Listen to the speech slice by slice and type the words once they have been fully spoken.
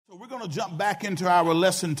going to jump back into our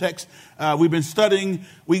lesson text. We've been studying.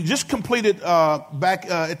 We just completed back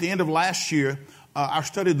at the end of last year our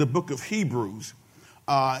study of the book of Hebrews.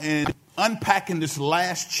 And unpacking this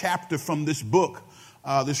last chapter from this book,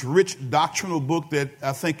 this rich doctrinal book that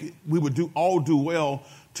I think we would all do well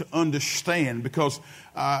to understand, because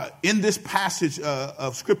in this passage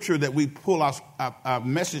of scripture that we pull our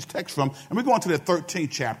message text from, and we're going to the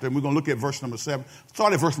 13th chapter, and we're going to look at verse number 7,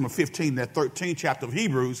 start at verse number 15, that 13th chapter of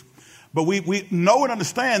Hebrews. But we know and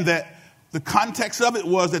understand that the context of it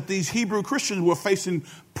was that these Hebrew Christians were facing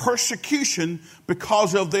persecution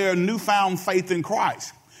because of their newfound faith in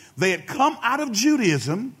Christ. They had come out of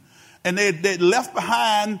Judaism, and they left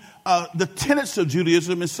behind the tenets of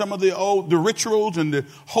Judaism and some of the rituals and the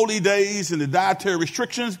holy days and the dietary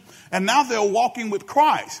restrictions. And now they're walking with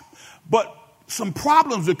Christ. But some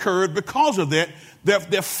problems occurred because of that.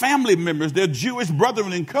 Their family members, their Jewish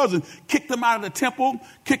brethren and cousins, kicked them out of the temple,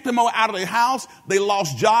 kicked them out of their house. They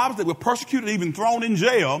lost jobs. They were persecuted, even thrown in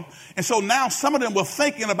jail. And so now some of them were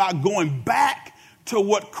thinking about going back to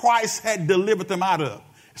what Christ had delivered them out of.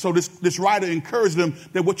 So this writer encouraged them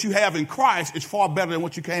that what you have in Christ is far better than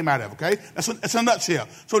what you came out of, okay? That's a nutshell.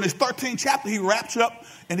 So in this 13th chapter, he wraps up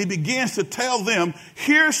and he begins to tell them,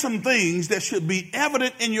 here's some things that should be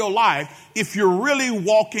evident in your life if you're really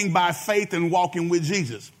walking by faith and walking with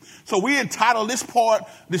Jesus. So we entitled this part,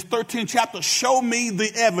 this 13th chapter, Show Me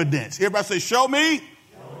the Evidence. Everybody say, show me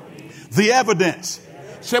the evidence.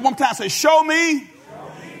 Say it one more time, say, show me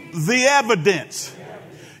the evidence.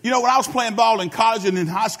 You know, when I was playing ball in college and in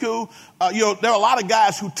high school, there were a lot of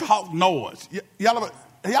guys who talked noise. Y'all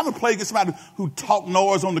ever played against somebody who talked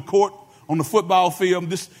noise on the court, on the football field,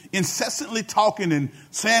 just incessantly talking and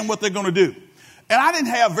saying what they're going to do? And I didn't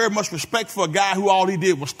have very much respect for a guy who all he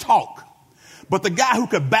did was talk. But the guy who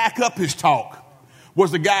could back up his talk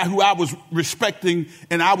was the guy who I was respecting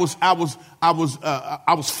and I was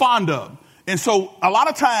fond of. And so a lot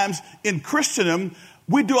of times in Christendom,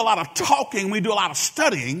 we do a lot of talking, we do a lot of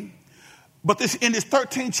studying, but in this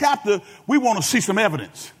 13th chapter, we want to see some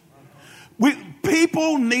evidence.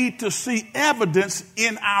 People need to see evidence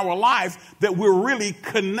in our life that we're really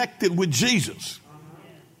connected with Jesus.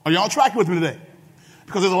 Are y'all tracking with me today?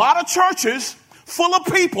 Because there's a lot of churches full of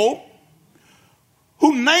people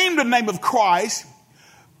who name the name of Christ,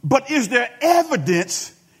 but is there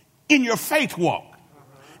evidence in your faith walk?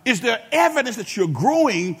 Is there evidence that you're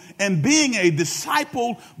growing and being a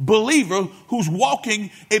disciple believer who's walking,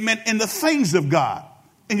 amen, in the things of God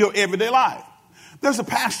in your everyday life? There's a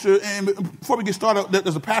pastor, and before we get started,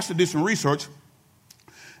 there's a pastor who did some research.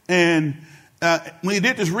 And when he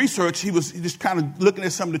did this research, he was just kind of looking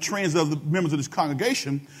at some of the trends of the members of this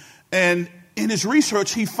congregation. And in his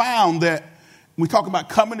research, he found that when we talk about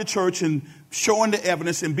coming to church and showing the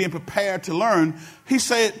evidence and being prepared to learn, he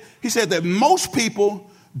said that most people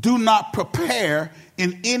do not prepare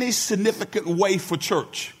in any significant way for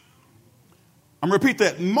church. I'm going to repeat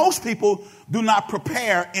that. Most people do not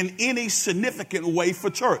prepare in any significant way for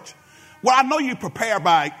church. Well, I know you prepare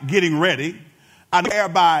by getting ready. I prepare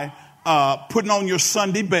by putting on your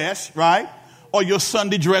Sunday best, right? Or your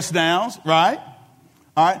Sunday dress downs, right?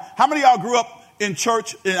 All right. How many of y'all grew up in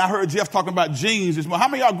church? And I heard Jeff talking about jeans this morning. How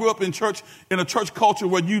many of y'all grew up in church, in a church culture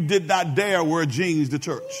where you did not dare wear jeans to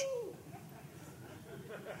church?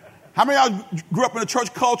 How many of y'all grew up in a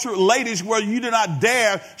church culture, ladies, where you did not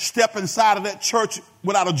dare step inside of that church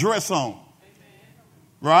without a dress on?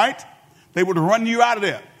 Right? They would run you out of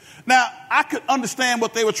there. Now, I could understand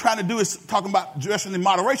what they were trying to do is talking about dressing in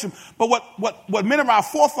moderation. But what many of our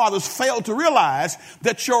forefathers failed to realize,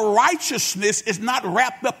 that your righteousness is not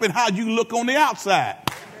wrapped up in how you look on the outside.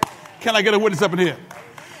 Can I get a witness up in here?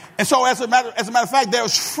 And so as a matter of fact, there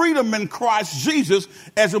is freedom in Christ Jesus,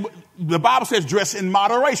 the Bible says, dress in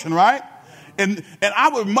moderation, right? And I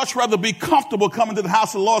would much rather be comfortable coming to the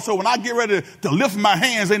house of the Lord. So when I get ready to lift my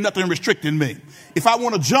hands, ain't nothing restricting me. If I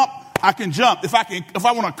want to jump, I can jump. If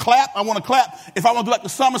I want to clap, I want to clap. If I want to do like the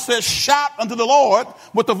psalmist says, shout unto the Lord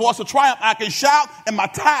with the voice of triumph, I can shout, and my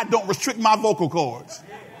tie don't restrict my vocal cords.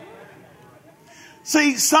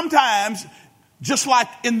 See, sometimes, just like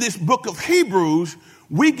in this book of Hebrews,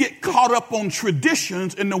 we get caught up on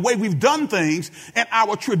traditions and the way we've done things, and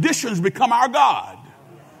our traditions become our God.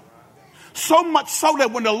 So much so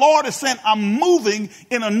that when the Lord is saying, I'm moving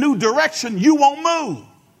in a new direction, you won't move.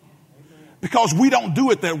 Because we don't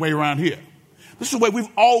do it that way around here. This is the way we've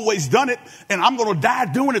always done it, and I'm going to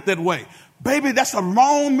die doing it that way. Baby, that's a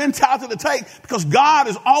wrong mentality to take, because God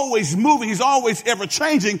is always moving. He's always ever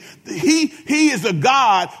changing. He is a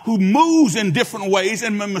God who moves in different ways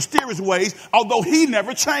and in mysterious ways, although he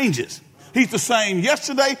never changes. He's the same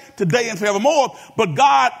yesterday, today, and forevermore. But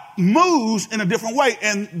God moves in a different way.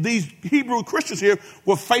 And these Hebrew Christians here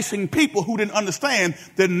were facing people who didn't understand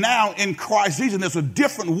that now in Christ Jesus, there's a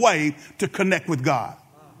different way to connect with God.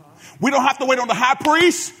 We don't have to wait on the high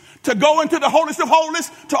priest to go into the holiest of holies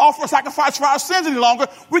to offer a sacrifice for our sins any longer.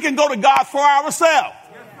 We can go to God for ourselves.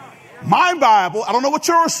 My Bible, I don't know what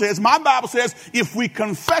yours says. My Bible says if we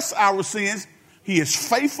confess our sins, he is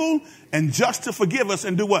faithful and just to forgive us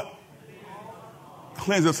and do what?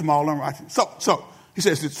 Cleanse us from all unrighteousness. So he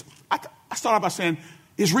says, I started by saying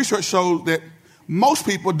his research shows that most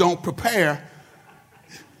people don't prepare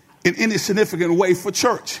in any significant way for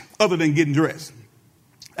church other than getting dressed.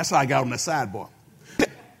 That's how I got on that sidebar.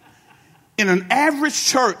 In an average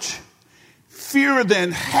church, fewer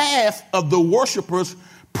than half of the worshipers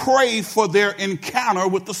pray for their encounter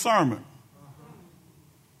with the sermon.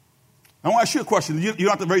 I want to ask you a question. You don't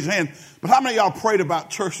have to raise your hand, but how many of y'all prayed about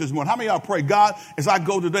church this morning? How many of y'all pray, God, as I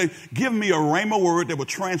go today, give me a rhema word that will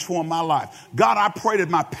transform my life? God, I pray that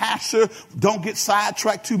my pastor don't get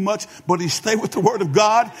sidetracked too much, but he stay with the word of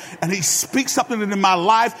God and he speaks something into my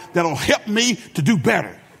life that'll help me to do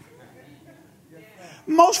better.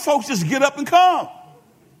 Most folks just get up and come.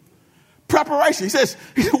 Preparation. He says,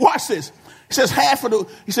 watch this. He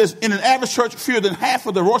says, in an average church, fewer than half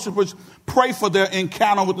of the worshipers pray for their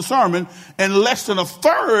encounter with the sermon, and less than a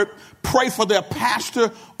third pray for their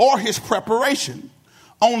pastor or his preparation.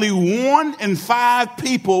 Only 1 in 5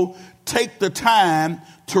 people take the time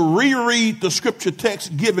to reread the scripture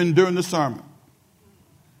text given during the sermon.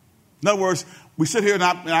 In other words, we sit here and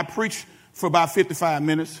I preach for about 55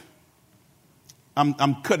 minutes.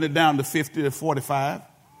 I'm cutting it down to 50 to 45.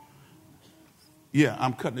 Yeah,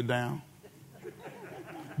 I'm cutting it down.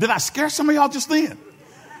 Did I scare some of y'all just then?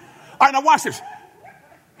 All right, now watch this.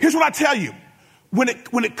 Here's what I tell you. When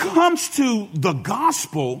it comes to the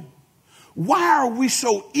gospel, why are we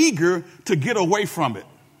so eager to get away from it?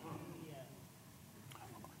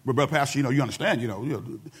 But Brother Pastor, you understand,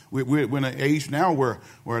 we're in an age now where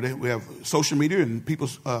we have social media and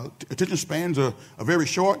people's attention spans are very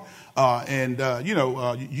short. You got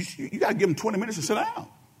to give them 20 minutes to sit down.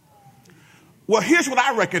 Well, here's what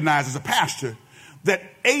I recognize as a pastor,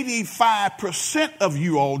 that 85% of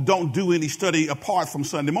you all don't do any study apart from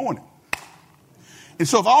Sunday morning. And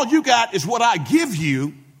so if all you got is what I give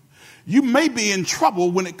you, you may be in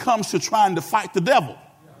trouble when it comes to trying to fight the devil.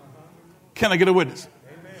 Can I get a witness?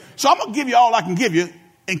 Amen. So I'm going to give you all I can give you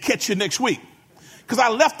and catch you next week. Because I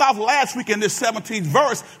left off last week in this 17th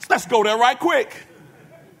verse. So let's go there right quick.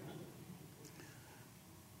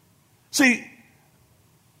 See,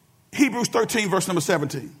 Hebrews 13, verse number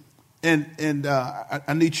 17. And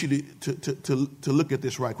I need you to look at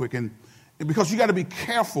this right quick. And because you got to be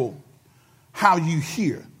careful how you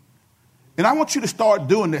hear. And I want you to start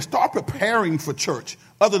doing this. Start preparing for church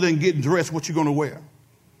other than getting dressed what you're going to wear.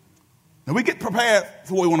 Now, we get prepared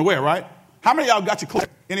for what we want to wear, right? How many of y'all got your clothes?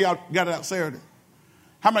 Any of y'all got it out Saturday?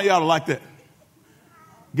 How many of y'all are like that?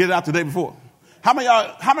 Get it out the day before. How many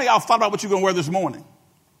of y'all thought about what you're going to wear this morning?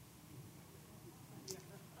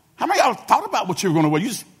 How many of y'all thought about what you were going to wear?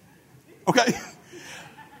 Okay.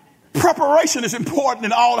 Preparation is important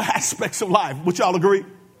in all aspects of life. Would y'all agree?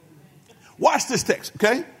 Watch this text,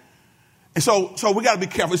 okay? And so we got to be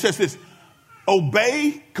careful. It says this,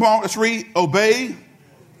 obey, come on, let's read, obey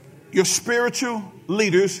your spiritual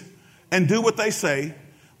leaders and do what they say.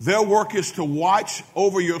 Their work is to watch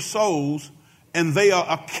over your souls, and they are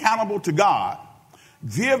accountable to God.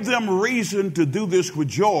 Give them reason to do this with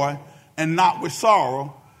joy and not with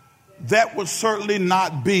sorrow. That would certainly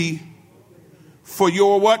not be for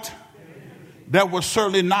your what? That would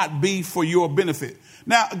certainly not be for your benefit.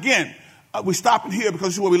 Now, again, we're stopping here because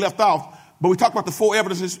this is where we left off. But we talked about the 4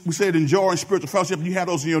 evidences. We said enjoying spiritual fellowship. You have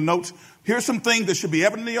those in your notes. Here's some things that should be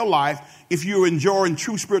evident in your life if you're enjoying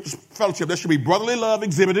true spiritual fellowship. There should be brotherly love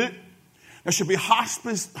exhibited. There should be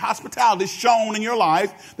hospitality shown in your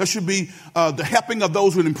life. There should be the helping of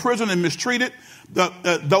those who are in prison and mistreated.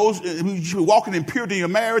 Those who should be walking in purity in your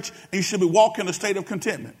marriage. And you should be walking in a state of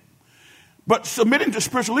contentment. But submitting to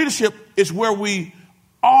spiritual leadership is where we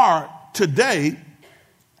are today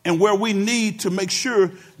and where we need to make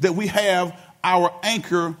sure that we have our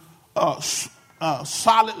anchor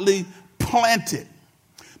solidly planted.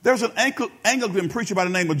 There's an Anglican preacher by the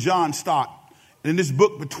name of John Stott. In this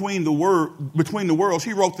book, Between the Worlds,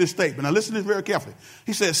 he wrote this statement. Now listen to this very carefully.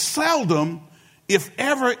 He says, seldom, if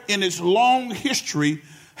ever in its long history,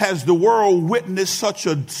 has the world witnessed such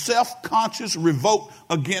a self-conscious revolt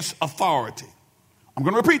against authority. I'm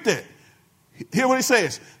going to repeat that. Hear what he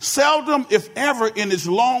says. Seldom, if ever in its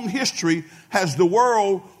long history, has the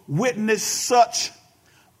world witnessed such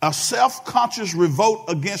a self-conscious revolt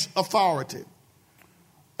against authority.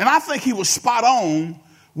 And I think he was spot on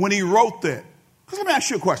when he wrote that. Because let me ask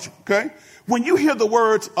you a question, okay? When you hear the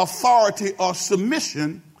words authority or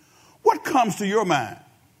submission, what comes to your mind?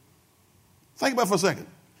 Think about it for a second.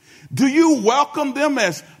 Do you welcome them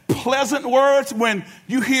as pleasant words when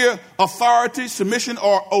you hear authority, submission,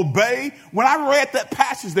 or obey? When I read that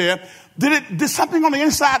passage there, did something on the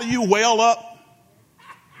inside of you well up?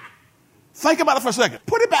 Think about it for a second.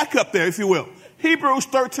 Put it back up there, if you will. Hebrews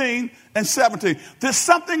 13 and 17. Did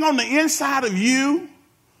something on the inside of you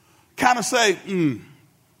kind of say,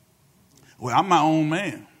 well, I'm my own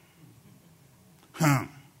man.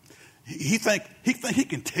 He think he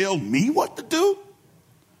can tell me what to do?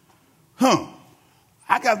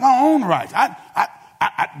 I got my own rights.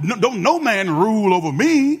 Don't no man rule over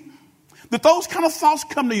me. Did those kind of thoughts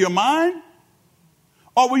come to your mind?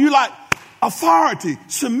 Or were you like, authority,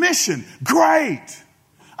 submission, great.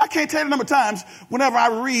 I can't tell you the number of times whenever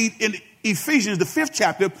I read in Ephesians, the 5th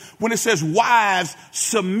chapter, when it says, wives,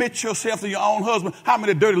 submit yourself to your own husband. How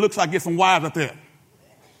many dirty looks I get from wives out there?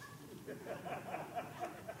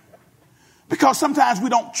 Because sometimes we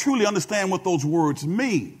don't truly understand what those words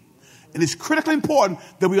mean. And it's critically important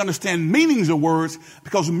that we understand meanings of words,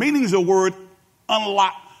 because meanings of words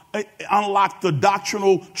unlock the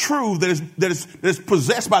doctrinal truth that is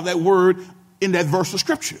possessed by that word in that verse of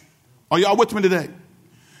scripture. Are y'all with me today?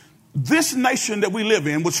 This nation that we live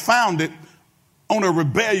in was founded on a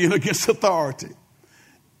rebellion against authority.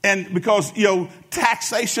 And because,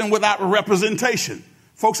 taxation without representation.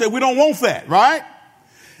 Folks say, we don't want that, right?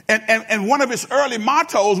 And one of its early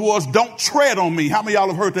mottos was, don't tread on me. How many of y'all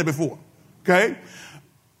have heard that before? Okay.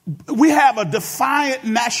 We have a defiant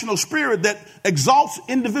national spirit that exalts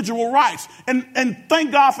individual rights. And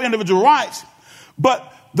thank God for individual rights.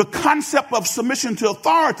 But the concept of submission to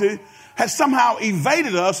authority has somehow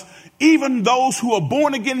evaded us, even those who are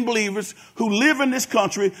born again believers who live in this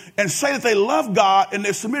country and say that they love God and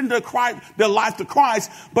they're submitting their life to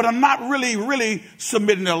Christ, but are not really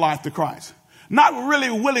submitting their life to Christ. Not really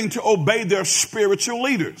willing to obey their spiritual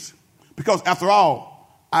leaders. Because after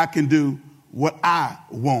all, I can do what I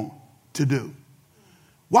want to do.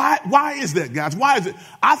 Why is that, guys? Why is it?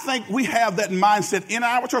 I think we have that mindset in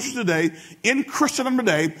our churches today, in Christendom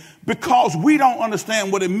today, because we don't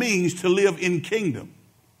understand what it means to live in kingdom.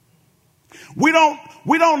 We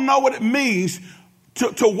don't know what it means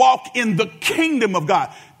to walk in the kingdom of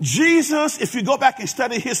God. Jesus, if you go back and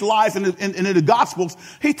study his life in the Gospels,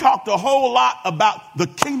 he talked a whole lot about the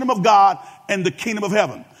kingdom of God and the kingdom of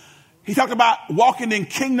heaven. He talked about walking in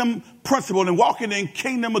kingdom principle and walking in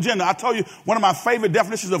kingdom agenda. I tell you, one of my favorite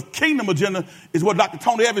definitions of kingdom agenda is what Dr.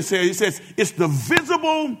 Tony Evans says. He says, it's the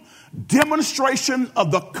visible demonstration of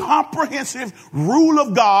the comprehensive rule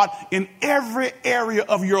of God in every area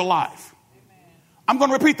of your life. Amen. I'm going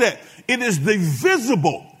to repeat that. It is the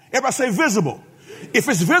visible. Everybody say visible. If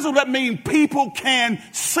it's visible, that means people can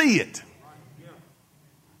see it.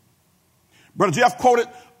 Brother Jeff quoted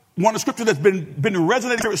one of the scriptures that's been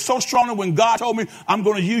resonating here so strongly when God told me, I'm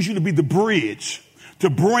going to use you to be the bridge to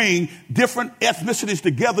bring different ethnicities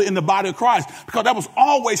together in the body of Christ, because that was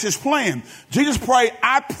always his plan. Jesus prayed,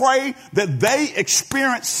 I pray that they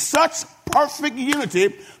experience such perfect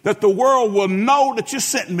unity that the world will know that you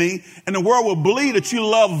sent me and the world will believe that you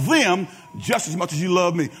love them just as much as you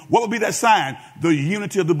love me. What would be that sign? The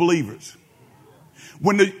unity of the believers.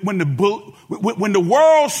 When the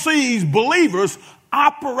world sees believers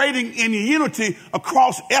operating in unity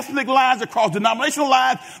across ethnic lines, across denominational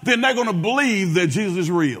lines, then they're going to believe that Jesus is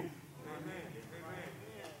real.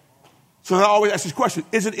 So I always ask this question,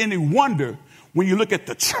 is it any wonder when you look at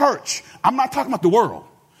the church? I'm not talking about the world.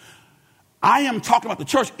 I am talking about the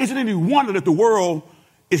church. Is it any wonder that the world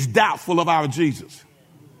is doubtful of our Jesus?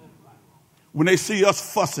 When they see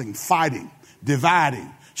us fussing, fighting, dividing,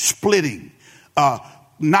 splitting,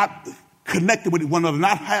 not connected with one another,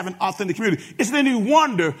 not having authentic community. Is it any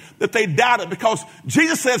wonder that they doubt it? Because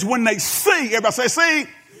Jesus says when they see, everybody say see.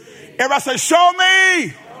 Everybody say show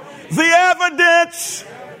me the evidence.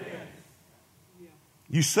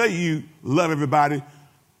 You say you love everybody,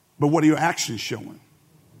 but what are your actions showing?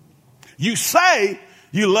 You say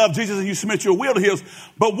you love Jesus and you submit your will to his,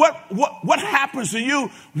 but what happens to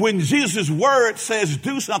you when Jesus' word says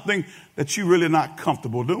do something that you're really not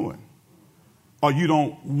comfortable doing or you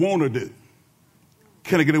don't want to do?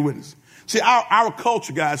 Can I get a witness? See, our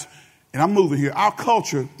culture, guys, and I'm moving here, our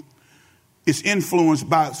culture is influenced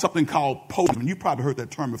by something called postmodernism. You probably heard that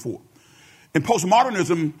term before. And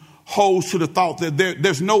postmodernism holds to the thought that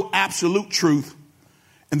there's no absolute truth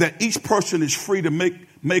and that each person is free to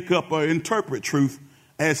make up or interpret truth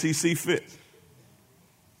as he sees fit.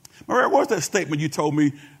 Maria, what was that statement you told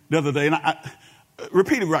me the other day? And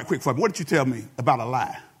repeat it right quick for me. What did you tell me about a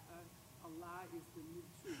lie? A lie is the new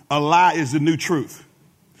truth. A lie is the new truth.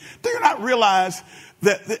 Do you not realize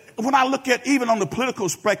that when I look at even on the political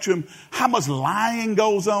spectrum, how much lying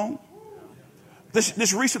goes on?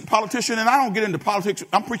 This recent politician, and I don't get into politics,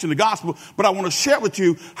 I'm preaching the gospel, but I want to share with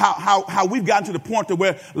you how we've gotten to the point to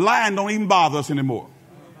where lying don't even bother us anymore.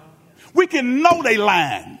 We can know they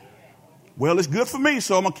lying. Well, it's good for me,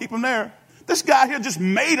 so I'm going to keep them there. This guy here just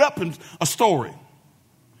made up a story.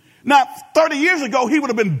 Now, 30 years ago, he would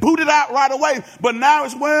have been booted out right away. But now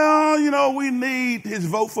it's, we need his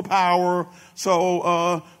vote for power.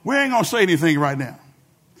 So we ain't going to say anything right now.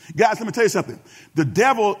 Guys, let me tell you something. The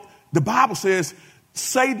devil, the Bible says,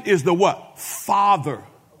 Satan is the what? Father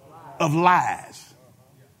of lies.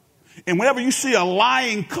 And whenever you see a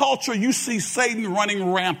lying culture, you see Satan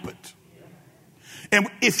running rampant. And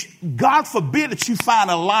if God forbid that you find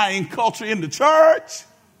a lying culture in the church,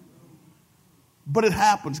 but it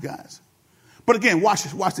happens, guys. But again, watch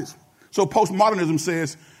this. So postmodernism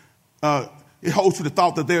says it holds to the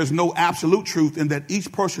thought that there is no absolute truth and that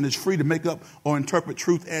each person is free to make up or interpret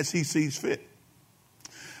truth as he sees fit.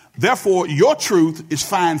 Therefore, your truth is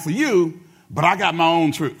fine for you, but I got my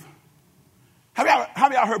own truth. Have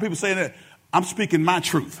y'all heard people saying that? I'm speaking my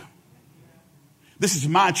truth. This is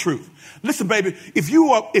my truth. Listen, baby, if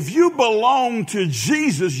you belong to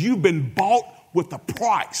Jesus, you've been bought with a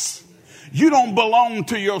price. You don't belong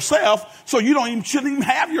to yourself, so you shouldn't even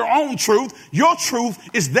have your own truth. Your truth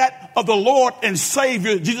is that of the Lord and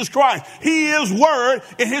Savior, Jesus Christ. He is Word,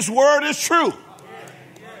 and His Word is truth.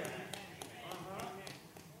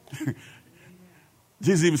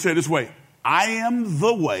 Jesus even said it this way, I am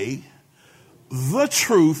the way, the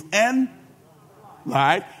truth, and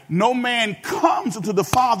life. No man comes into the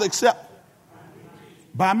Father except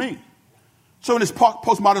by me. So in this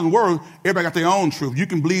postmodern world, everybody got their own truth. You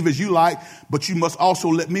can believe as you like, but you must also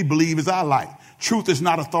let me believe as I like. Truth is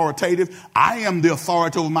not authoritative. I am the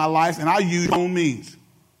authority over my life, and I use my own means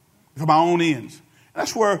for my own ends.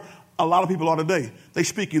 That's where a lot of people are today. They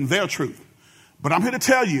speak in their truth. But I'm here to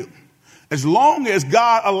tell you, as long as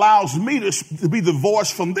God allows me to be the voice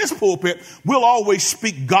from this pulpit, we'll always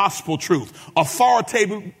speak gospel truth,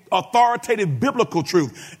 authoritative biblical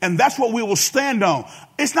truth. And that's what we will stand on.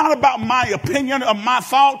 It's not about my opinion or my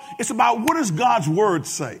thought. It's about what does God's word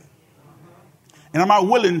say? And am I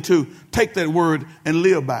willing to take that word and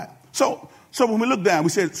live by it? So when we look down, we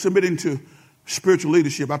said submitting to spiritual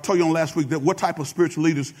leadership. I told you on last week that what type of spiritual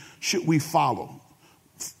leaders should we follow?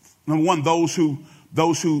 Number one, those who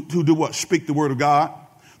do what? Speak the word of God.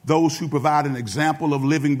 Those who provide an example of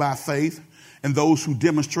living by faith. And those who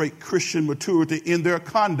demonstrate Christian maturity in their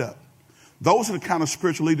conduct. Those are the kind of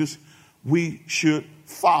spiritual leaders we should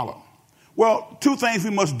follow. Well, two things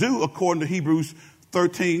we must do according to Hebrews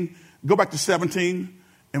 13. Go back to 17,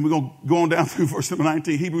 and we're going to go on down through verse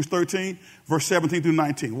 19. Hebrews 13, verse 17 through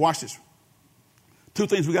 19. Watch this. Two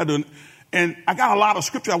things we got to do. And I got a lot of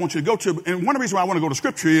scripture I want you to go to. And one of the reasons why I want to go to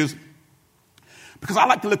scripture is because I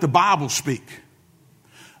like to let the Bible speak.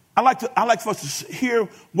 I like for us to hear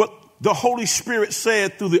what the Holy Spirit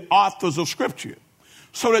said through the authors of Scripture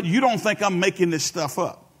so that you don't think I'm making this stuff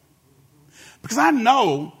up. Because I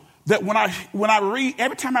know that when I read,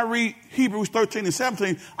 every time I read Hebrews 13 and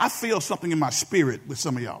 17, I feel something in my spirit with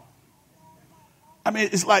some of y'all. I mean,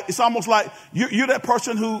 it's almost like you're that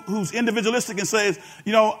person who's individualistic and says,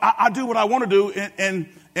 I do what I want to do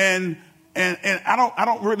and I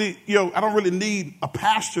don't really need a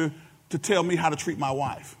pastor to tell me how to treat my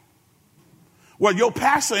wife. Well, your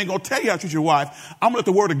pastor ain't going to tell you how to treat your wife. I'm going to let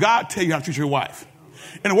the word of God tell you how to treat your wife.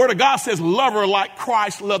 And the word of God says, love her like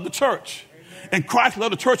Christ loved the church. And Christ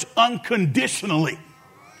loved the church unconditionally.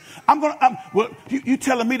 You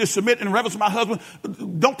telling me to submit and reverence my husband.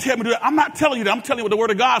 Don't tell me to do that. I'm not telling you that. I'm telling you what the word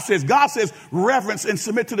of God says. God says reverence and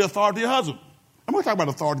submit to the authority of your husband. I'm going to talk about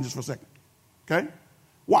authority just for a second. Okay?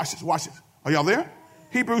 Watch this. Are y'all there?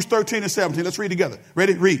 Hebrews 13 and 17. Let's read together.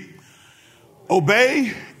 Ready? Read.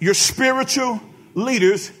 Obey your spiritual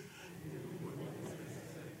leaders.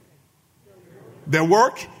 Their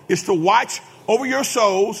work is to watch over your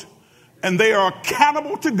souls, and they are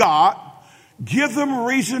accountable to God. Give them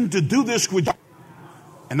reason to do this with joy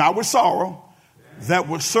and not with sorrow. That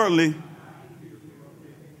would certainly.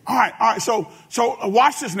 All right. So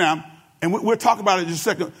watch this now, and we'll talk about it in just a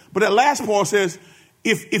second. But that last part says,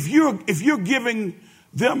 if you're giving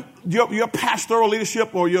them your pastoral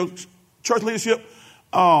leadership or your church leadership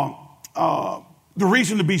the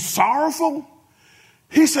reason to be sorrowful,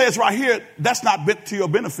 he says right here that's not to your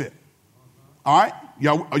benefit. All right,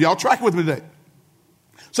 y'all track with me today.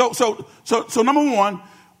 So number one,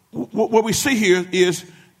 what we see here is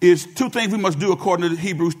two things we must do according to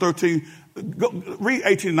Hebrews 13. Read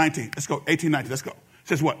 18 and 19. Let's go. 18, 19. Let's go. It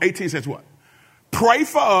says what? 18 says what? Pray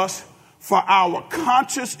for us, for our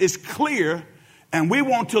conscience is clear, and we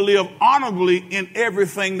want to live honorably in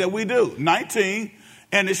everything that we do. 19,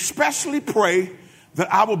 and especially pray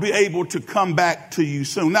that I will be able to come back to you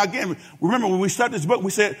soon. Now, again, remember when we started this book,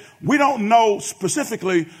 we said we don't know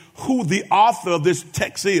specifically who the author of this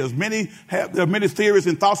text is. There are many theories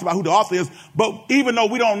and thoughts about who the author is, but even though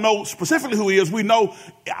we don't know specifically who he is, we know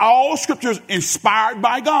all scripture is inspired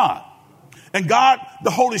by God. And God,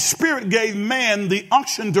 the Holy Spirit, gave man the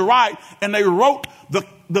unction to write, and they wrote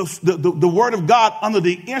the word of God under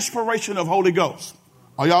the inspiration of Holy Ghost.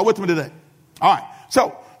 Are y'all with me today? All right.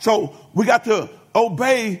 So we got to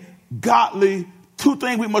obey godly. Two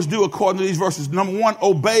things we must do according to these verses. Number one,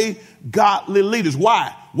 obey godly leaders.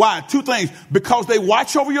 Why? Two things. Because they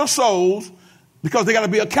watch over your souls, because they got to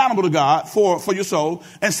be accountable to God for your soul.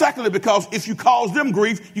 And secondly, because if you cause them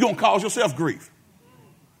grief, you're going to cause yourself grief.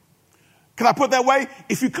 Can I put it that way?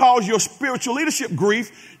 If you cause your spiritual leadership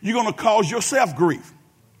grief, you're going to cause yourself grief.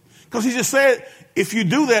 Because he just said, if you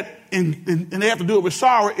do that and they have to do it with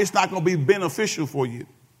sorrow, it's not going to be beneficial for you.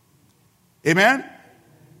 Amen?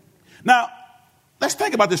 Now, let's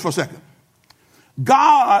think about this for a second.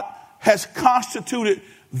 God has constituted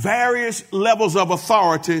various levels of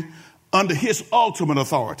authority under his ultimate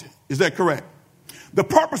authority. Is that correct? The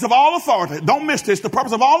purpose of all authority, don't miss this, the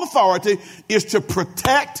purpose of all authority is to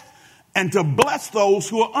protect and to bless those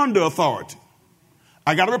who are under authority.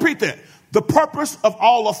 I got to repeat that. The purpose of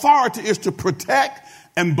all authority is to protect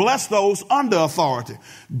and bless those under authority.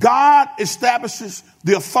 God establishes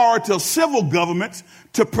the authority of civil governments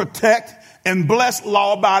to protect and bless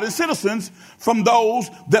law-abiding citizens from those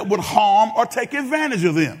that would harm or take advantage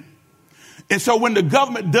of them. And so when the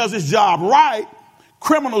government does its job right,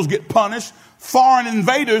 criminals get punished, foreign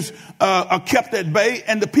invaders are kept at bay,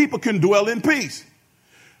 and the people can dwell in peace.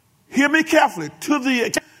 Hear me carefully. To the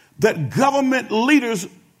extent that government leaders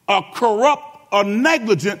are corrupt or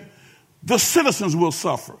negligent, the citizens will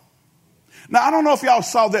suffer. Now, I don't know if y'all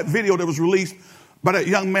saw that video that was released by that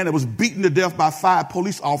young man that was beaten to death by 5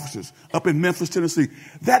 police officers up in Memphis, Tennessee.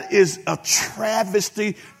 That is a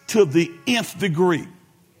travesty to the nth degree.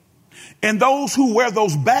 And those who wear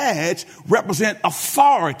those badges represent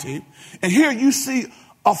authority. And here you see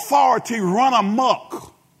authority run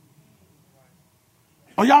amok.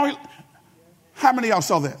 Oh, y'all, how many of y'all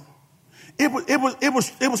saw that? It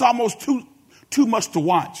was almost too much to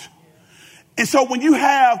watch. And so when you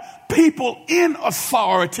have people in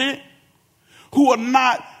authority who are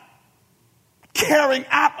not carrying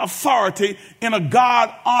out authority in a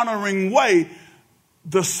God-honoring way,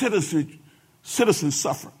 the citizens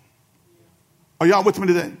suffer. Are y'all with me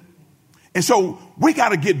today? And so we got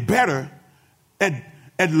to get better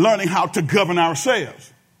at learning how to govern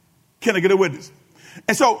ourselves. Can I get a witness?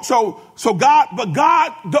 And so God,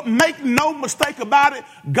 make no mistake about it,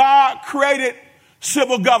 God created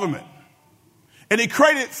civil government. And he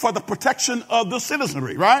created for the protection of the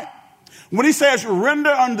citizenry, right? When he says render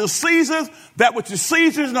unto Caesar that which is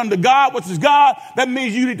Caesar's and unto God which is God, that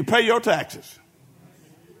means you need to pay your taxes.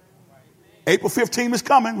 April 15th is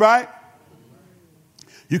coming, right?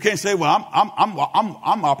 You can't say, well,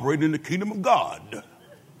 I'm operating in the kingdom of God.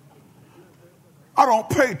 I don't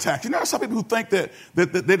pay taxes. You know, some people who think that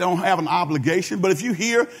they don't have an obligation. But if you're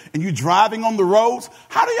here and you're driving on the roads,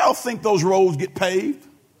 how do y'all think those roads get paved?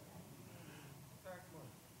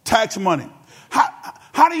 Tax money.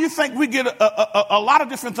 How do you think we get a lot of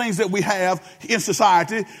different things that we have in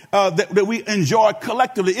society that we enjoy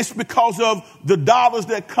collectively? It's because of the dollars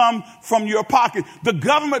that come from your pocket. The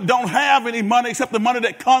government don't have any money except the money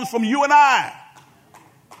that comes from you and I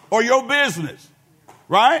or your business,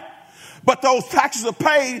 right? But those taxes are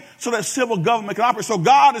paid so that civil government can operate. So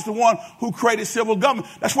God is the one who created civil government.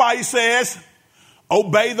 That's why he says,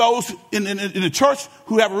 obey those in the church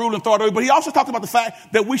who have a rule and authority. But he also talked about the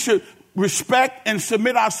fact that we should respect and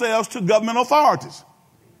submit ourselves to government authorities.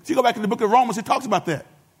 If you go back in the book of Romans, he talks about that.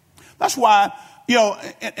 That's why,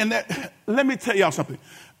 let me tell y'all something.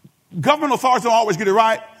 Government authorities don't always get it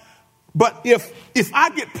right. But if I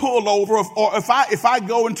get pulled over or if I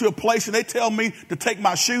go into a place and they tell me to take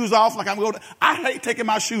my shoes off, like I hate taking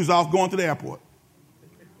my shoes off going to the airport.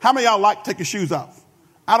 How many of y'all like to take your shoes off?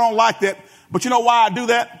 I don't like that. But you know why I do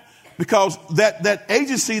that? Because that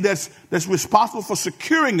agency that's responsible for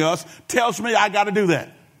securing us tells me I got to do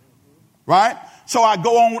that. Right? So I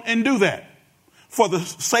go on and do that for the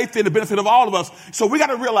safety and the benefit of all of us. So we got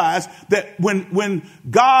to realize that when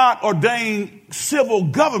God ordained civil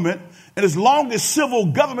government, And as long as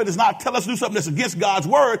civil government does not tell us to do something that's against God's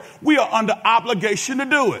word, we are under obligation to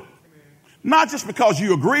do it. Not just because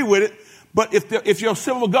you agree with it, but if your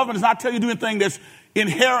civil government does not tell you to do anything that's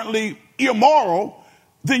inherently immoral,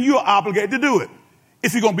 then you are obligated to do it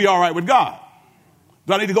if you're going to be all right with God.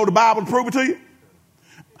 Do I need to go to the Bible to prove it to you?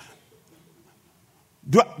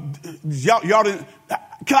 Y'all didn't,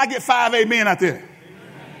 can I get 5 amen out there?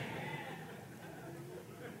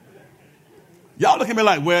 Y'all look at me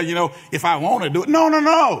like, well, if I want to do it.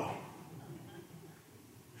 No.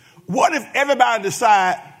 What if everybody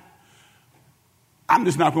decide, I'm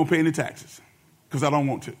just not going to pay any taxes because I don't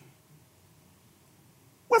want to?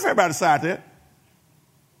 What if everybody decide that?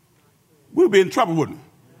 We'd be in trouble, wouldn't we?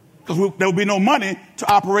 Because there would be no money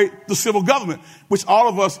to operate the civil government, which all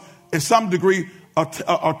of us, in some degree,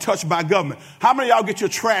 are touched by government. How many of y'all get your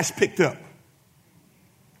trash picked up?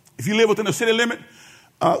 If you live within the city limit,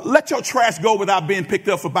 let your trash go without being picked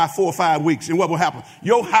up for about 4 or 5 weeks. And what will happen?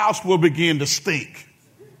 Your house will begin to stink.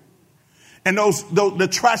 And the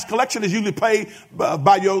trash collection is usually paid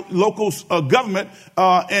by your local government,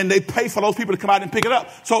 and they pay for those people to come out and pick it up.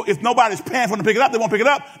 So if nobody's paying for them to pick it up, they won't pick it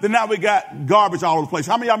up. Then now we got garbage all over the place.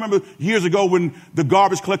 How many of y'all remember years ago when the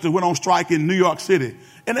garbage collectors went on strike in New York City?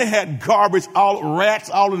 And they had garbage,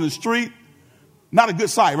 rats all in the street. Not a good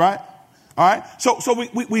sight, right? All right. So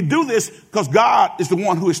we do this because God is the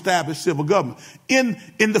one who established civil government. In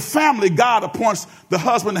the family, God appoints the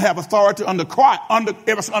husband to have authority under Christ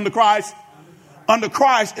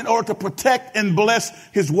in order to protect and bless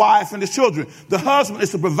his wife and his children. The husband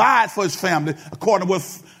is to provide for his family, according to what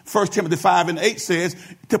 1 Timothy 5 and 8 says,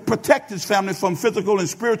 to protect his family from physical and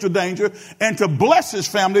spiritual danger and to bless his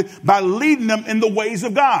family by leading them in the ways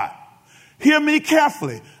of God. Hear me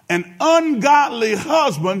carefully. An ungodly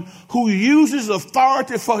husband who uses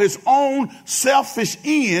authority for his own selfish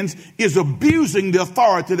ends is abusing the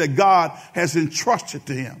authority that God has entrusted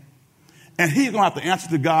to him. And he's going to have to answer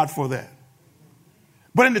to God for that.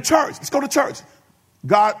 But in the church, let's go to church.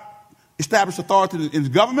 God established authority in the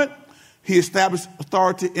government. He established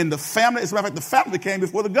authority in the family. As a matter of fact, the family came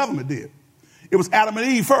before the government did. It was Adam and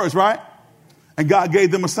Eve first, right? And God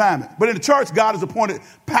gave them assignment. But in the church, God has appointed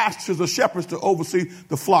pastors or shepherds to oversee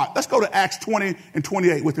the flock. Let's go to Acts 20 and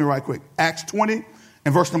 28 with me right quick. Acts 20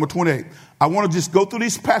 and verse number 28. I want to just go through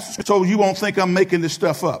these passages so you won't think I'm making this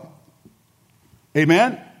stuff up.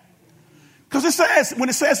 Amen? Because when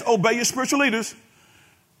it says obey your spiritual leaders,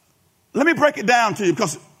 let me break it down to you,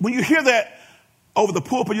 because when you hear that over the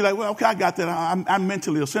pulpit, you're like, well, okay, I got that. I'm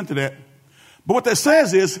mentally assent to that. But what that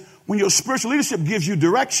says is when your spiritual leadership gives you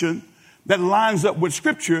direction that lines up with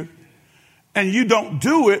Scripture and you don't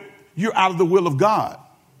do it, you're out of the will of God.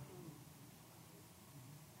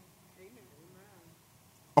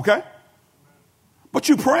 Okay? But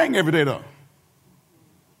you're praying every day, though.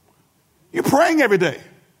 You're praying every day.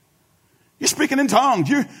 You're speaking in tongues.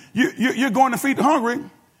 You're going to feed the hungry.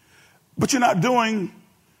 But you're not doing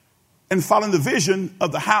and following the vision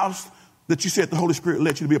of the house that you said the Holy Spirit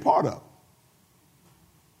led you to be a part of.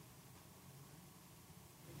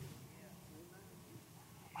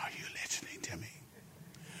 Are you listening to me?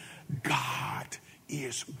 God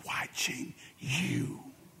is watching you.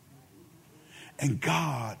 And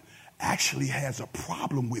God actually has a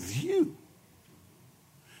problem with you.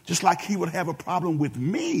 Just like he would have a problem with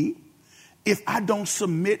me if I don't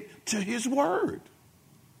submit to his word.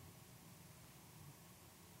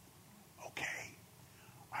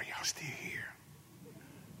 Still here.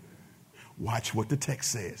 Watch what the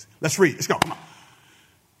text says. Let's read. Let's go. Come on.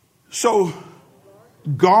 So,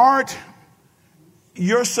 guard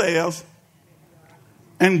yourselves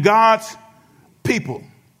and God's people.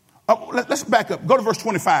 Let's back up. Go to verse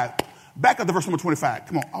 25. Back up to verse number 25.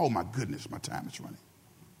 Come on. Oh, my goodness. My time is running.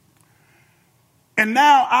 And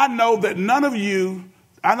now I know that none of you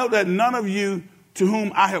to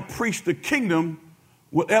whom I have preached the kingdom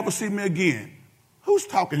will ever see me again. Who's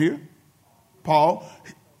talking here? Paul.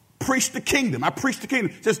 Preach the kingdom. I preach the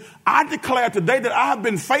kingdom. It says, I declare today that I have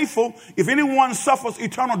been faithful. If anyone suffers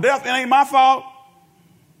eternal death, it ain't my fault.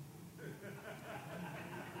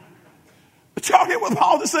 But y'all hear what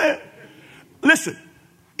Paul just said? Listen,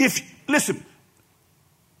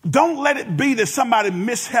 don't let it be that somebody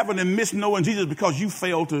miss heaven and miss knowing Jesus because you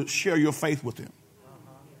failed to share your faith with him.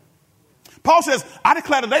 Paul says, I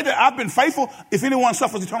declare today that I've been faithful. If anyone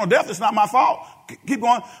suffers eternal death, it's not my fault. Keep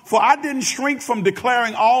going. For I didn't shrink from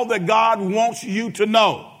declaring all that God wants you to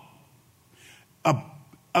know.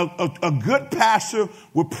 A good pastor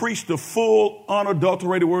will preach the full,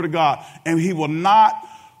 unadulterated word of God. And he will not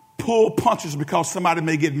pull punches because somebody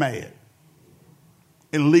may get mad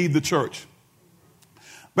and leave the church.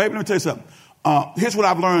 Baby, let me tell you something. Here's what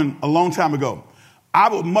I've learned a long time ago. I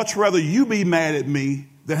would much rather you be mad at me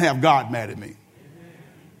than have God mad at me.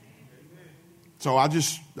 So I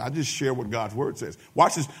just share what God's word says.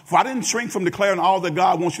 Watch this. For I didn't shrink from declaring all that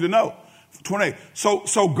God wants you to know. 28.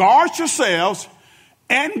 So guard yourselves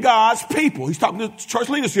and God's people. He's talking to church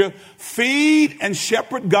leaders here. Feed and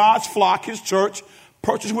shepherd God's flock, his church,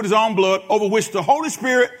 purchased with his own blood, over which the Holy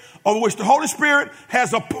Spirit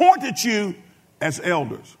has appointed you as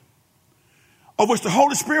elders. Over which the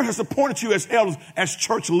Holy Spirit has appointed you as elders, as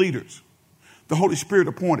church leaders. The Holy Spirit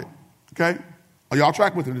appointed. Okay? Are y'all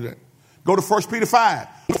tracking with me today? Go to 1 Pt. 5.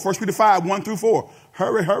 1 Pt. 5, 1 through 4.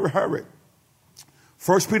 Hurry.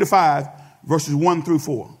 1 Pt. 5, verses 1 through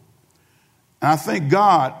 4. And I thank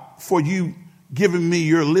God for you giving me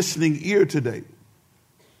your listening ear today.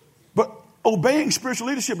 But obeying spiritual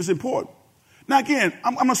leadership is important. Now, again,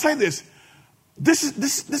 I'm going to say this. This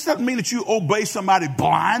doesn't mean that you obey somebody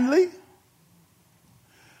blindly.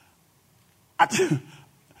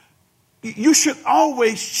 You should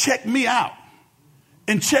always check me out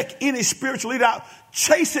and check any spiritual leader out.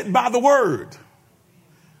 Chase it by the word.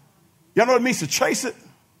 Y'all know what it means to chase it?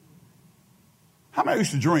 How many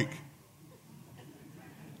used to drink?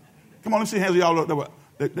 Come on, let's see hands of y'all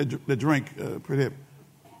that drink pretty heavy.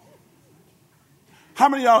 How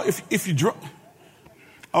many of y'all, if you drink?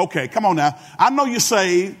 Okay, come on now. I know you're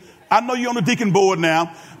saved. I know you're on the deacon board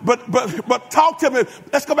now. But talk to me.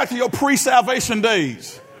 Let's go back to your pre-salvation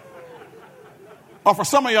days. Or for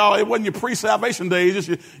some of y'all, it wasn't your pre-salvation days.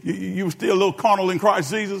 Just you were still a little carnal in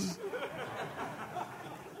Christ Jesus.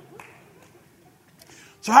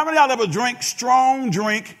 So how many of y'all ever drank strong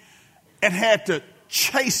drink and had to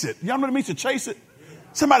chase it? Y'all know what it means to chase it?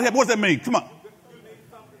 Somebody what does that mean? Come on.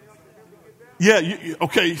 Yeah,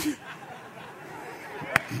 okay.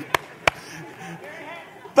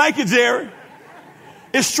 Thank you, Jerry.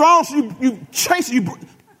 It's strong, so you chase it. You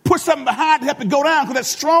put something behind it, have to go down, because that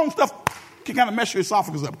strong stuff can kind of mess your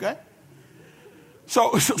esophagus up, okay?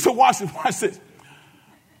 So watch this.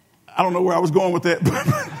 I don't know where I was going with that.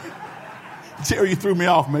 Jerry, you threw me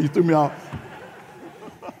off, man. You threw me off.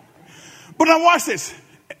 But now watch this.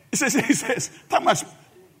 He says, talking about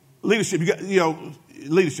leadership. You got,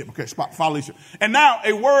 leadership. Okay, follow leadership. And now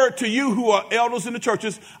a word to you who are elders in the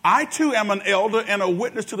churches. I too am an elder and a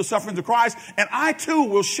witness to the sufferings of Christ. And I too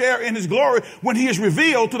will share in his glory when he is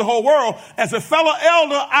revealed to the whole world. As a fellow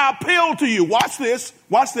elder, I appeal to you. Watch this.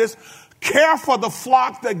 Care for the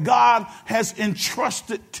flock that God has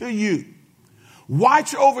entrusted to you.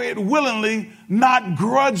 Watch over it willingly, not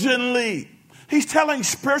grudgingly. He's telling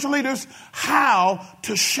spiritual leaders how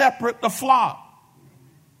to shepherd the flock.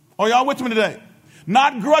 Are y'all with me today?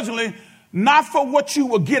 Not grudgingly, not for what you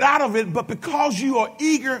will get out of it, but because you are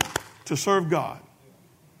eager to serve God.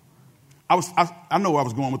 I know where I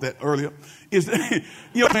was going with that earlier.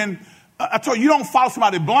 And I told you don't follow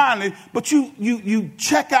somebody blindly, but you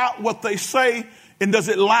check out what they say and does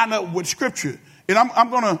it line up with Scripture. And I'm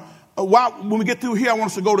going to, when we get through here, I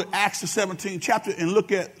want us to go to Acts the 17th chapter and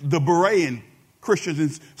look at the Berean Christians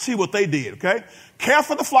and see what they did, okay? Care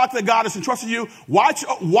for the flock that God has entrusted you. Watch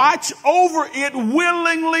over it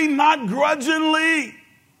willingly, not grudgingly.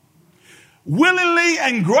 Willingly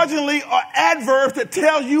and grudgingly are adverbs that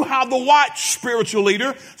tell you how to watch, spiritual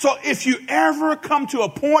leader. So if you ever come to a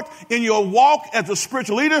point in your walk as a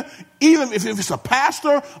spiritual leader, even if it's a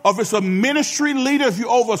pastor or if it's a ministry leader, if you're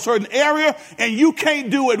over a certain area and you can't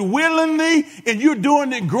do it willingly and you're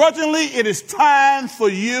doing it grudgingly, it is time for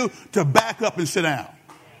you to back up and sit down.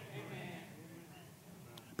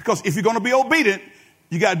 Because if you're going to be obedient,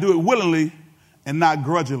 you got to do it willingly and not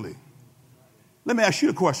grudgingly. Let me ask you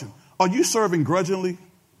a question. Are you serving grudgingly?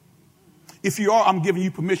 If you are, I'm giving you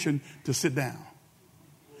permission to sit down.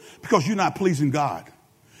 Because you're not pleasing God.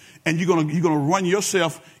 And you're gonna run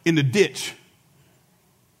yourself in the ditch.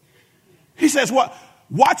 He says what?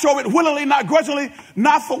 Watch over it willingly, not grudgingly,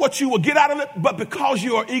 not for what you will get out of it, but because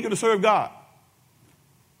you are eager to serve God.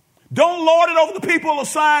 Don't lord it over the people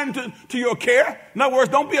assigned to your care. In other words,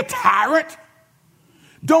 don't be a tyrant.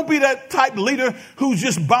 Don't be that type of leader who's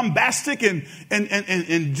just bombastic and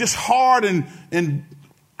just hard and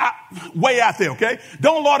way out there, okay?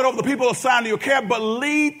 Don't lord it over the people assigned to your care, but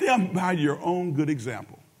lead them by your own good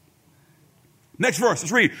example. Next verse,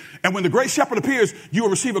 let's read. And when the great shepherd appears, you will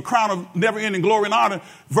receive a crown of never-ending glory and honor.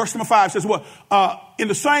 Verse number 5 says what? In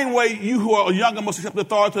the same way, you who are younger must accept the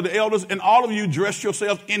authority of the elders, and all of you dress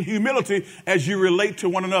yourselves in humility as you relate to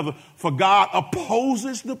one another. For God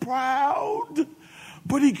opposes the proud,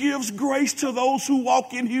 but he gives grace to those who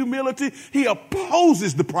walk in humility. He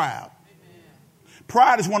opposes the proud. Amen.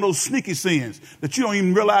 Pride is one of those sneaky sins that you don't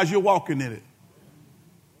even realize you're walking in it.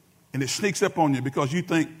 And it sneaks up on you because you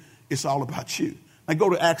think it's all about you. Now go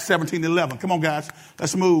to Acts 17:11. Come on, guys.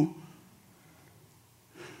 Let's move.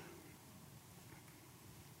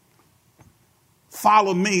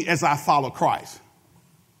 Follow me as I follow Christ.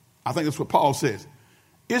 I think that's what Paul says.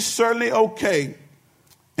 It's certainly okay,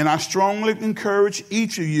 and I strongly encourage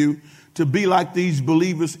each of you to be like these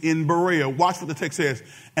believers in Berea. Watch what the text says.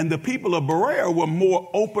 And the people of Berea were more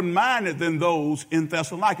open-minded than those in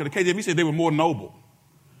Thessalonica. The KJV said they were more noble.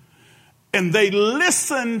 And they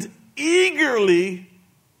listened eagerly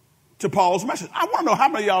to Paul's message. I want to know how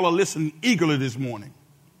many of y'all are listening eagerly this morning.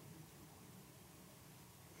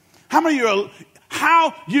 How many of you are,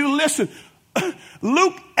 how you listen?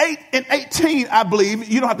 Luke 8:18, I believe.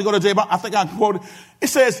 You don't have to go to J, but I think I can quote it. It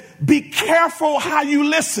says, be careful how you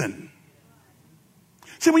listen.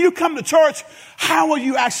 See, when you come to church, how are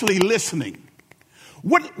you actually listening?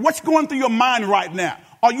 What's going through your mind right now?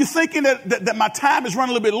 Are you thinking that my time is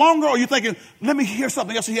running a little bit longer? Or are you thinking, let me hear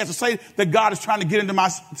something else he has to say, that God is trying to get into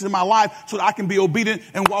my life so that I can be obedient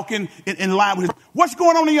and walk in line with his. What's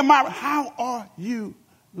going on in your mind? How are you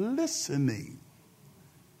listening?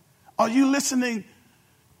 Are you listening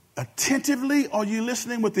attentively? Are you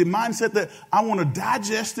listening with the mindset that I want to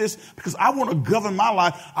digest this because I want to govern my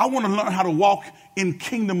life? I want to learn how to walk in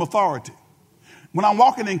kingdom authority. When I'm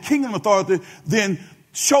walking in kingdom authority, then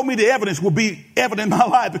show me the evidence will be evident in my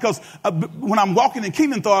life, because when I'm walking in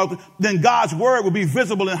kingdom authority, then God's word will be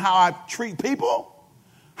visible in how I treat people,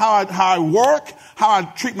 how I work, how I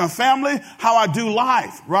treat my family, how I do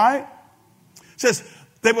life, right? It says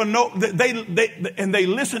they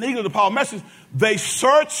listen eagerly to Paul's message. They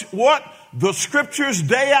search what? The scriptures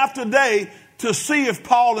day after day to see if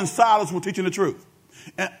Paul and Silas were teaching the truth.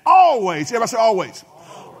 And always, everybody say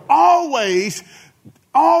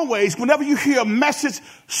always, whenever you hear a message,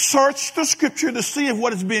 search the scripture to see if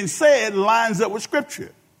what is being said lines up with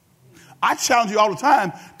scripture. I challenge you all the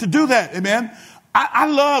time to do that, amen. I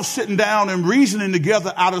love sitting down and reasoning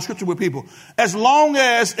together out of the scripture with people, as long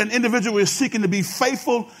as an individual is seeking to be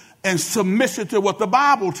faithful and submissive to what the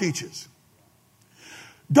Bible teaches.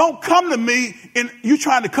 Don't come to me and you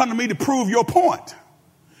trying to come to me to prove your point.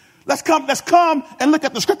 Let's come and look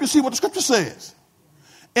at the scripture, see what the scripture says.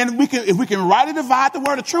 And if we can rightly divide the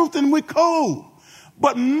word of truth, then we're cool.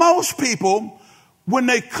 But most people, when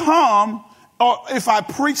they come, or if I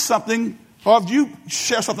preach something, or if you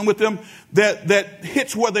share something with them that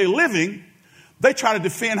hits where they're living, they try to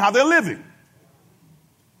defend how they're living.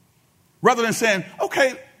 Rather than saying,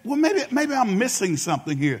 okay, well, maybe I'm missing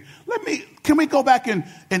something here. Can we go back and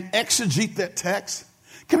exegete that text?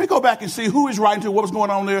 Can we go back and see who is writing to, what was going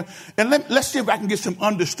on there? And let's see if I can get some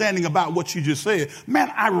understanding about what you just said. Man,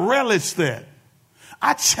 I relish that.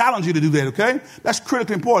 I challenge you to do that, okay? That's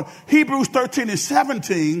critically important. Hebrews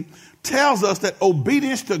 13:17 tells us that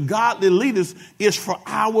obedience to godly leaders is for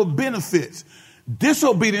our benefits.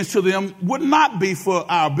 Disobedience to them would not be for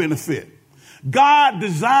our benefit. God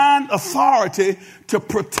designed authority to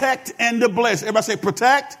protect and to bless. Everybody say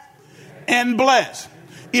protect and bless.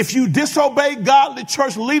 If you disobey godly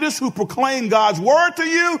church leaders who proclaim God's word to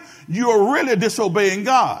you, you are really disobeying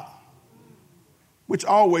God, which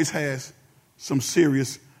always has some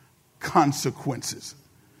serious consequences.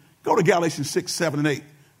 Go to Galatians 6, 7, and 8.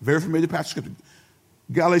 Very familiar passage of scripture.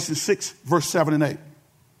 Galatians 6, verse 7 and 8.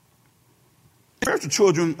 Spiritual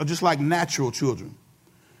children are just like natural children.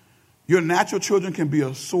 Your natural children can be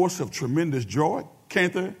a source of tremendous joy,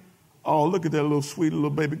 can't they? Oh, look at that little sweet little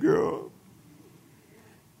baby girl.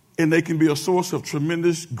 And they can be a source of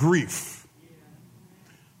tremendous grief.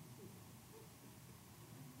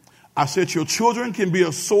 I said your children can be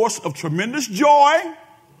a source of tremendous joy.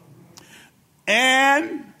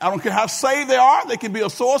 And I don't care how saved they are, they can be a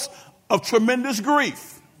source of tremendous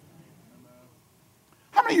grief.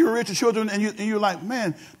 How many of you are rich children and you're like,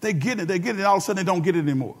 man, they get it, and all of a sudden they don't get it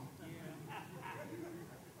anymore.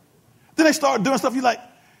 Then they start doing stuff, you're like,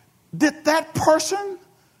 did that person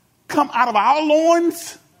come out of our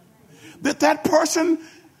loins? Did that person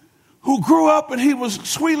who grew up and he was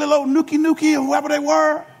sweet little nookie or whoever they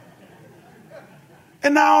were,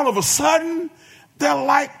 and now all of a sudden they're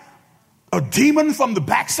like a demon from the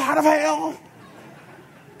backside of hell?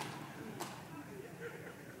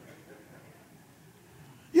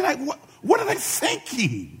 You're like, what are they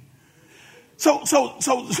thinking? So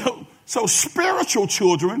spiritual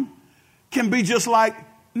children can be just like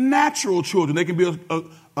natural children. They can be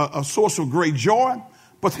a source of great joy,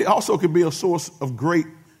 but they also can be a source of great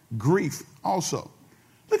grief also.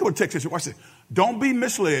 Look at what the text says. Watch this. Don't be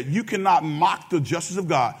misled. You cannot mock the justice of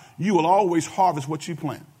God. You will always harvest what you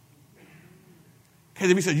plant.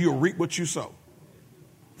 KJV says you'll reap what you sow.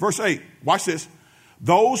 Verse 8, watch this.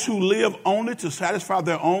 Those who live only to satisfy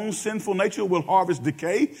their own sinful nature will harvest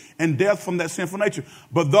decay and death from that sinful nature.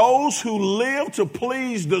 But those who live to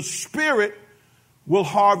please the Spirit will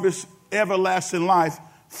harvest everlasting life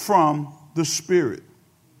from the Spirit.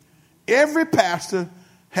 Every pastor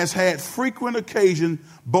has had frequent occasion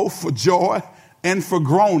both for joy and for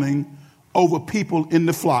groaning over people in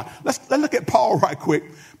the flock. Let's look at Paul right quick.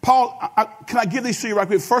 Paul, can I give these to you right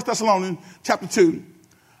quick? 1 Thessalonians chapter 2.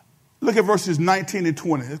 Look at verses 19 and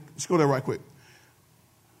 20. Let's go there right quick.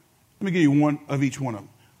 Let me give you one of each one of them.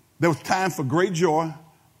 There was time for great joy,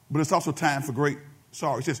 but it's also time for great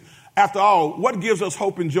sorrow. It says, after all, what gives us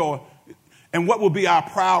hope and joy, and what will be our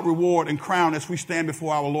proud reward and crown as we stand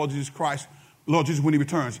before our Lord Jesus Christ, Lord Jesus, when he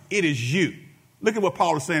returns? It is you. Look at what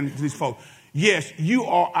Paul is saying to these folks. Yes, you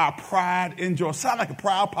are our pride and joy. Sound like a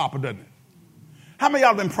proud papa, doesn't it? How many of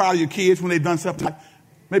y'all have been proud of your kids when they've done something like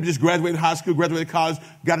maybe just graduated high school, graduated college,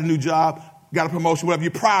 got a new job, got a promotion, whatever?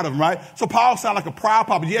 You're proud of them, right? So Paul sounds like a proud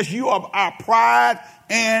papa. Yes, you are our pride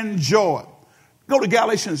and joy. Go to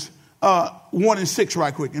Galatians 1 and 6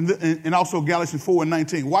 right quick, and also Galatians 4 and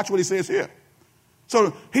 19. Watch what he says here.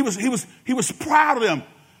 So he was proud of them.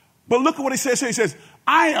 But look at what he says here. He says,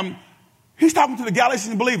 he's talking to the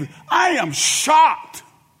Galatians believers. I am shocked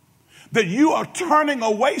that you are turning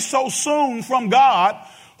away so soon from God,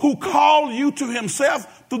 who called you to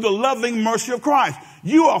himself through the loving mercy of Christ.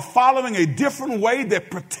 You are following a different way that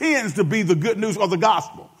pretends to be the good news of the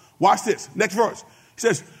gospel. Watch this. Next verse. He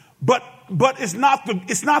says, but it's not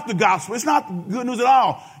the gospel. It's not good news at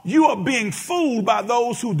all. You are being fooled by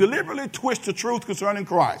those who deliberately twist the truth concerning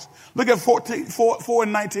Christ. Look at 4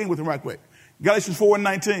 and 19 with him right quick. Galatians 4 and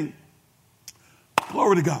 19.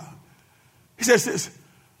 Glory to God. He says this.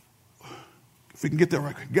 If we can get that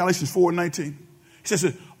right quick. Galatians 4 and 19. He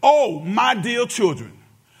says, oh, my dear children,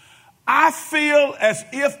 I feel as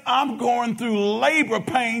if I'm going through labor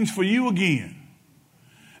pains for you again.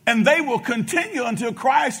 And they will continue until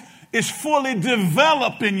Christ is fully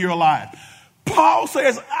developed in your life. Paul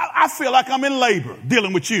says, I feel like I'm in labor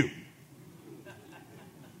dealing with you.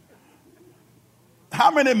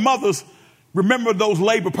 How many mothers remember those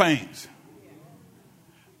labor pains?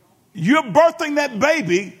 You're birthing that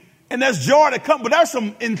baby, and there's joy that comes, but there's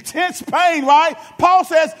some intense pain, right? Paul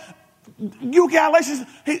says, you Galatians,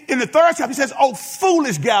 in the third chapter, he says, oh,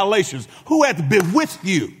 foolish Galatians, who had bewitched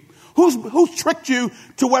you? Who's tricked you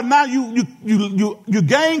to where now you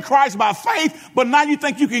gain Christ by faith, but now you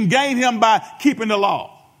think you can gain him by keeping the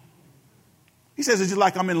law? He says, it's just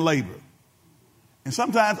like I'm in labor. And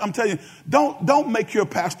sometimes, I'm telling you, don't make your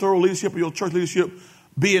pastoral leadership or your church leadership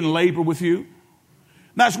be in labor with you.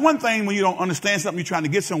 Now, it's one thing when you don't understand something, you're trying to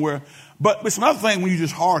get somewhere, but it's another thing when you're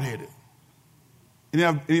just hard-headed.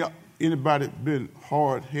 Anybody been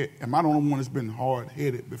hard-headed? Am I the only one that's been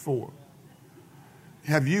hard-headed before?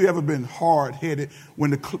 Have you ever been hard-headed when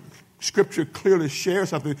the scripture clearly shares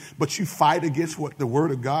something, but you fight against what the word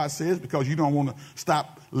of God says because you don't want to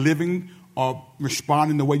stop living or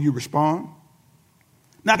responding the way you respond?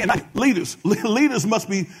 Now, leaders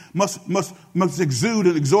must exude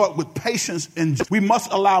and exhort with patience, and we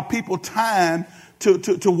must allow people time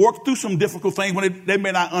to work through some difficult things when they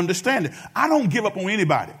may not understand it. I don't give up on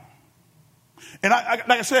anybody. And like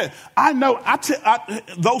I said, I know,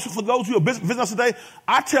 for those who are visiting us today,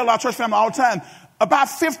 I tell our church family all the time, about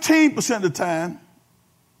 15% of the time,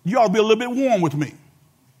 you ought to be a little bit warm with me.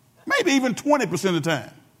 Maybe even 20% of the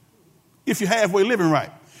time, if you're halfway living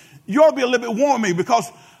right. You ought to be a little bit warm with me, because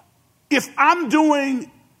if I'm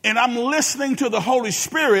doing and I'm listening to the Holy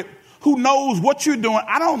Spirit, who knows what you're doing,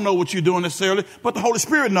 I don't know what you're doing necessarily, but the Holy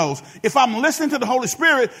Spirit knows. If I'm listening to the Holy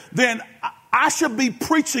Spirit, then I should be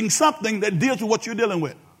preaching something that deals with what you're dealing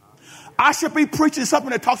with. I should be preaching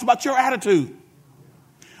something that talks about your attitude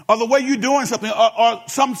or the way you're doing something, or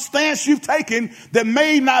some stance you've taken that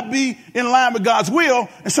may not be in line with God's will.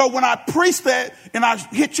 And so when I preach that and I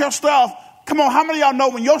hit your stuff, come on, how many of y'all know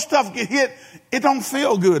when your stuff get hit, it don't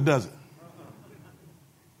feel good, does it?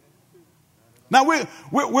 Now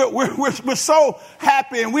we're so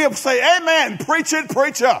happy, and we'll say, amen, preach it,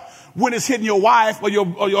 preacher, when it's hitting your wife or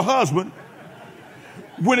your husband.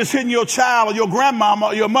 When it's hitting your child or your grandmama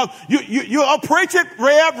or your mother, you preach it,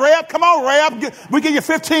 Rev, come on, Rev. We give you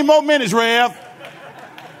 15 more minutes, Rev.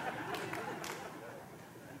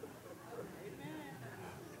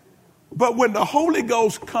 But when the Holy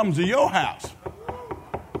Ghost comes to your house,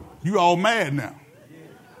 you all mad now.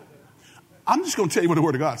 I'm just going to tell you what the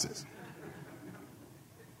Word of God says.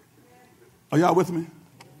 Are y'all with me?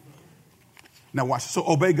 Now watch. So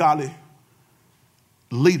obey godly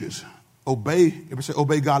leaders. Obey. Everybody say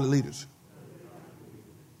obey godly leaders.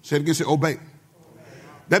 Say it again. Say obey.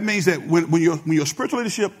 That means that when your spiritual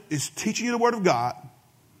leadership is teaching you the Word of God,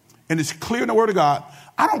 and it's clear in the Word of God,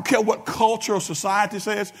 I don't care what culture or society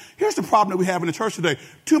says. Here's the problem that we have in the church today.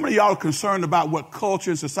 Too many of y'all are concerned about what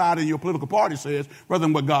culture and society and your political party says rather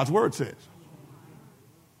than what God's Word says.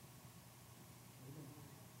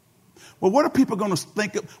 Well, what are people going to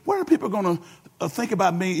think? What are people going to think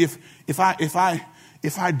about me if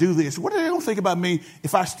I do this? What are they going to think about me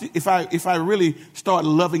if I really start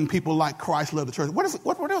loving people like Christ loved the church? What are they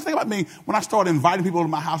going to think about me when I start inviting people to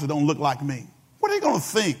my house that don't look like me? What are they going to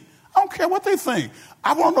think? I don't care what they think.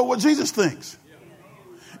 I want to know what Jesus thinks.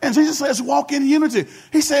 And Jesus says, walk in unity.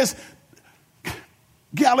 He says,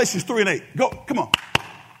 Galatians 3:8. Go, come on.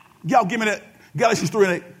 Y'all give me that. Galatians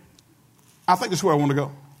 3:8. I think that's where I want to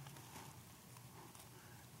go.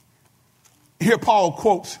 Here Paul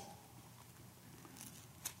quotes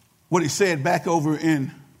what he said back over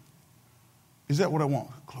in, is that what I want?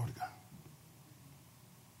 Glory to God.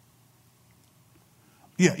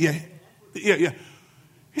 Yeah.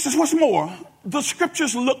 He says, what's more, the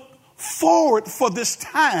scriptures look forward for this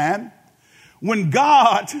time when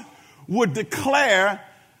God would declare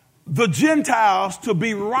the Gentiles to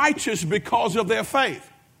be righteous because of their faith.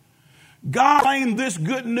 God claimed this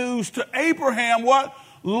good news to Abraham, what?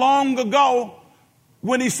 Long ago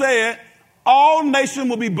when he said, all nations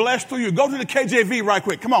will be blessed through you. Go to the KJV right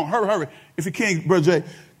quick. Come on, hurry. If you can, Brother Jay.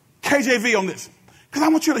 KJV on this. Because I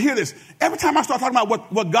want you to hear this. Every time I start talking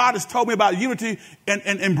about what God has told me about unity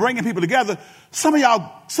and bringing people together, some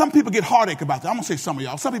people get heartache about that. I'm going to say some of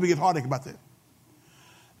y'all. Some people get heartache about that.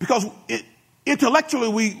 Because intellectually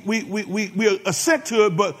we assent to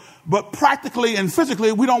it, but practically and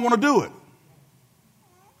physically we don't want to do it.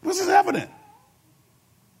 This is evident.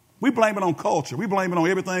 We blame it on culture. We blame it on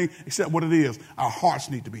everything except what it is. Our hearts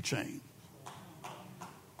need to be changed.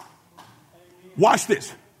 Watch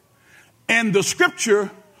this. And the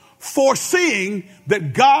scripture, foreseeing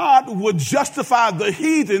that God would justify the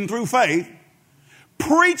heathen through faith,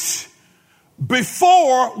 preach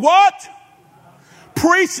before what?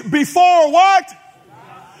 Preach before what?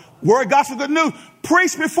 Word, gospel, good news.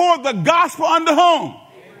 Preach before the gospel unto whom?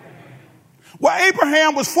 Well,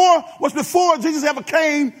 Abraham was before Jesus ever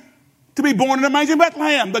came to be born in a manger in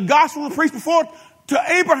Bethlehem. The gospel was preached before to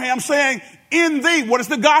Abraham, saying, in thee, what is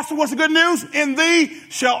the gospel? What's the good news? In thee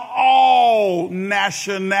shall all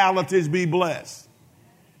nationalities be blessed.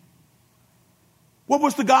 What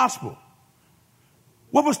was the gospel?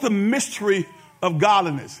 What was the mystery of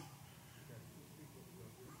godliness?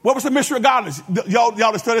 What was the mystery of godliness?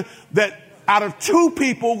 Y'all studied that out of two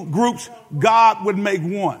people groups, God would make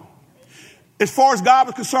one. As far as God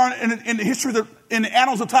was concerned, in the history, in the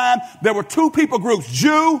annals of time, there were two people groups,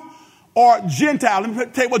 Jew or Gentile. Let me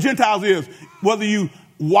tell you what Gentiles is. Whether you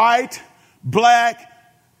white, black,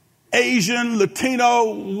 Asian,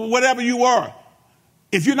 Latino, whatever you were.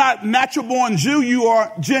 If you're not natural born Jew, you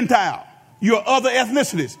are Gentile. You're other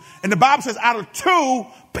ethnicities. And the Bible says out of two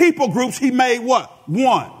people groups, he made what?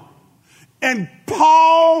 One. And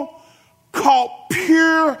Paul caught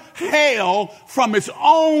pure hell from his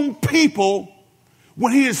own people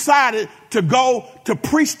when he decided to go to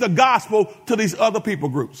preach the gospel to these other people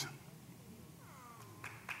groups.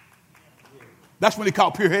 That's when he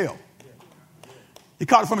caught pure hell. He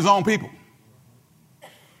caught it from his own people.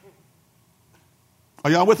 Are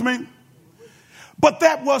y'all with me? But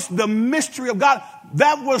that was the mystery of God.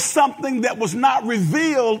 That was something that was not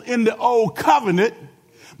revealed in the old covenant,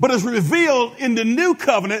 but is revealed in the new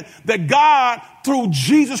covenant, that God, through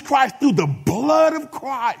Jesus Christ, through the blood of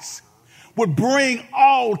Christ, would bring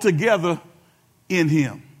all together in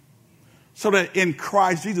him. So that in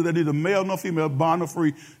Christ Jesus, that neither male nor female, bond nor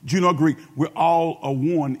free, Jew nor Greek, we're all a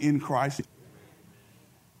one in Christ.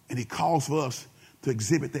 And he calls for us to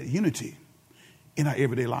exhibit that unity in our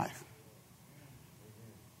everyday life.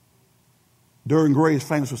 During Gray is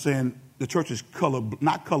famous for saying the church is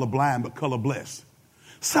not colorblind, but color blessed.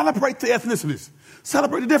 Celebrate the ethnicities.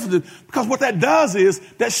 Celebrate the differences. Because what that does is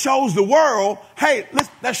that shows the world,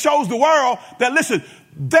 that, listen,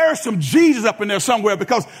 there's some Jesus up in there somewhere,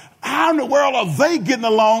 because how in the world are they getting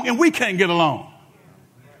along and we can't get along?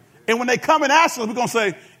 And when they come and ask us, we're going to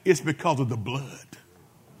say, it's because of the blood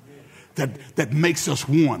that makes us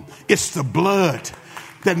one. It's the blood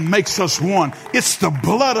that makes us one. It's the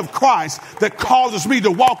blood of Christ that causes me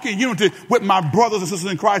to walk in unity with my brothers and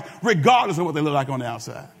sisters in Christ, regardless of what they look like on the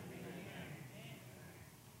outside.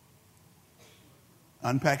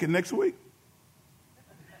 Unpack it next week.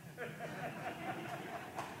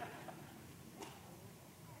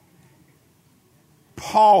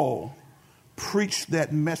 Paul preached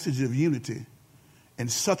that message of unity in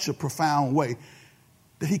such a profound way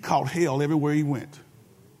that he caught hell everywhere he went.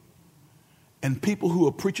 And people who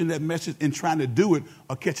are preaching that message and trying to do it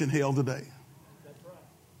are catching hell today.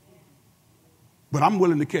 But I'm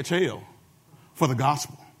willing to catch hell for the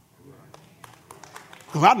gospel.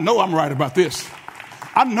 Because I know I'm right about this.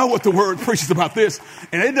 I know what the word preaches about this.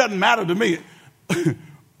 And it doesn't matter to me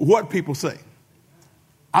what people say.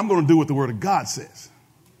 I'm going to do what the word of God says.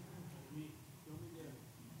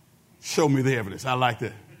 Show me the evidence. I like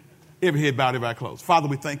that. Every head bowed, every eye closed. Father,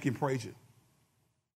 we thank you and praise you.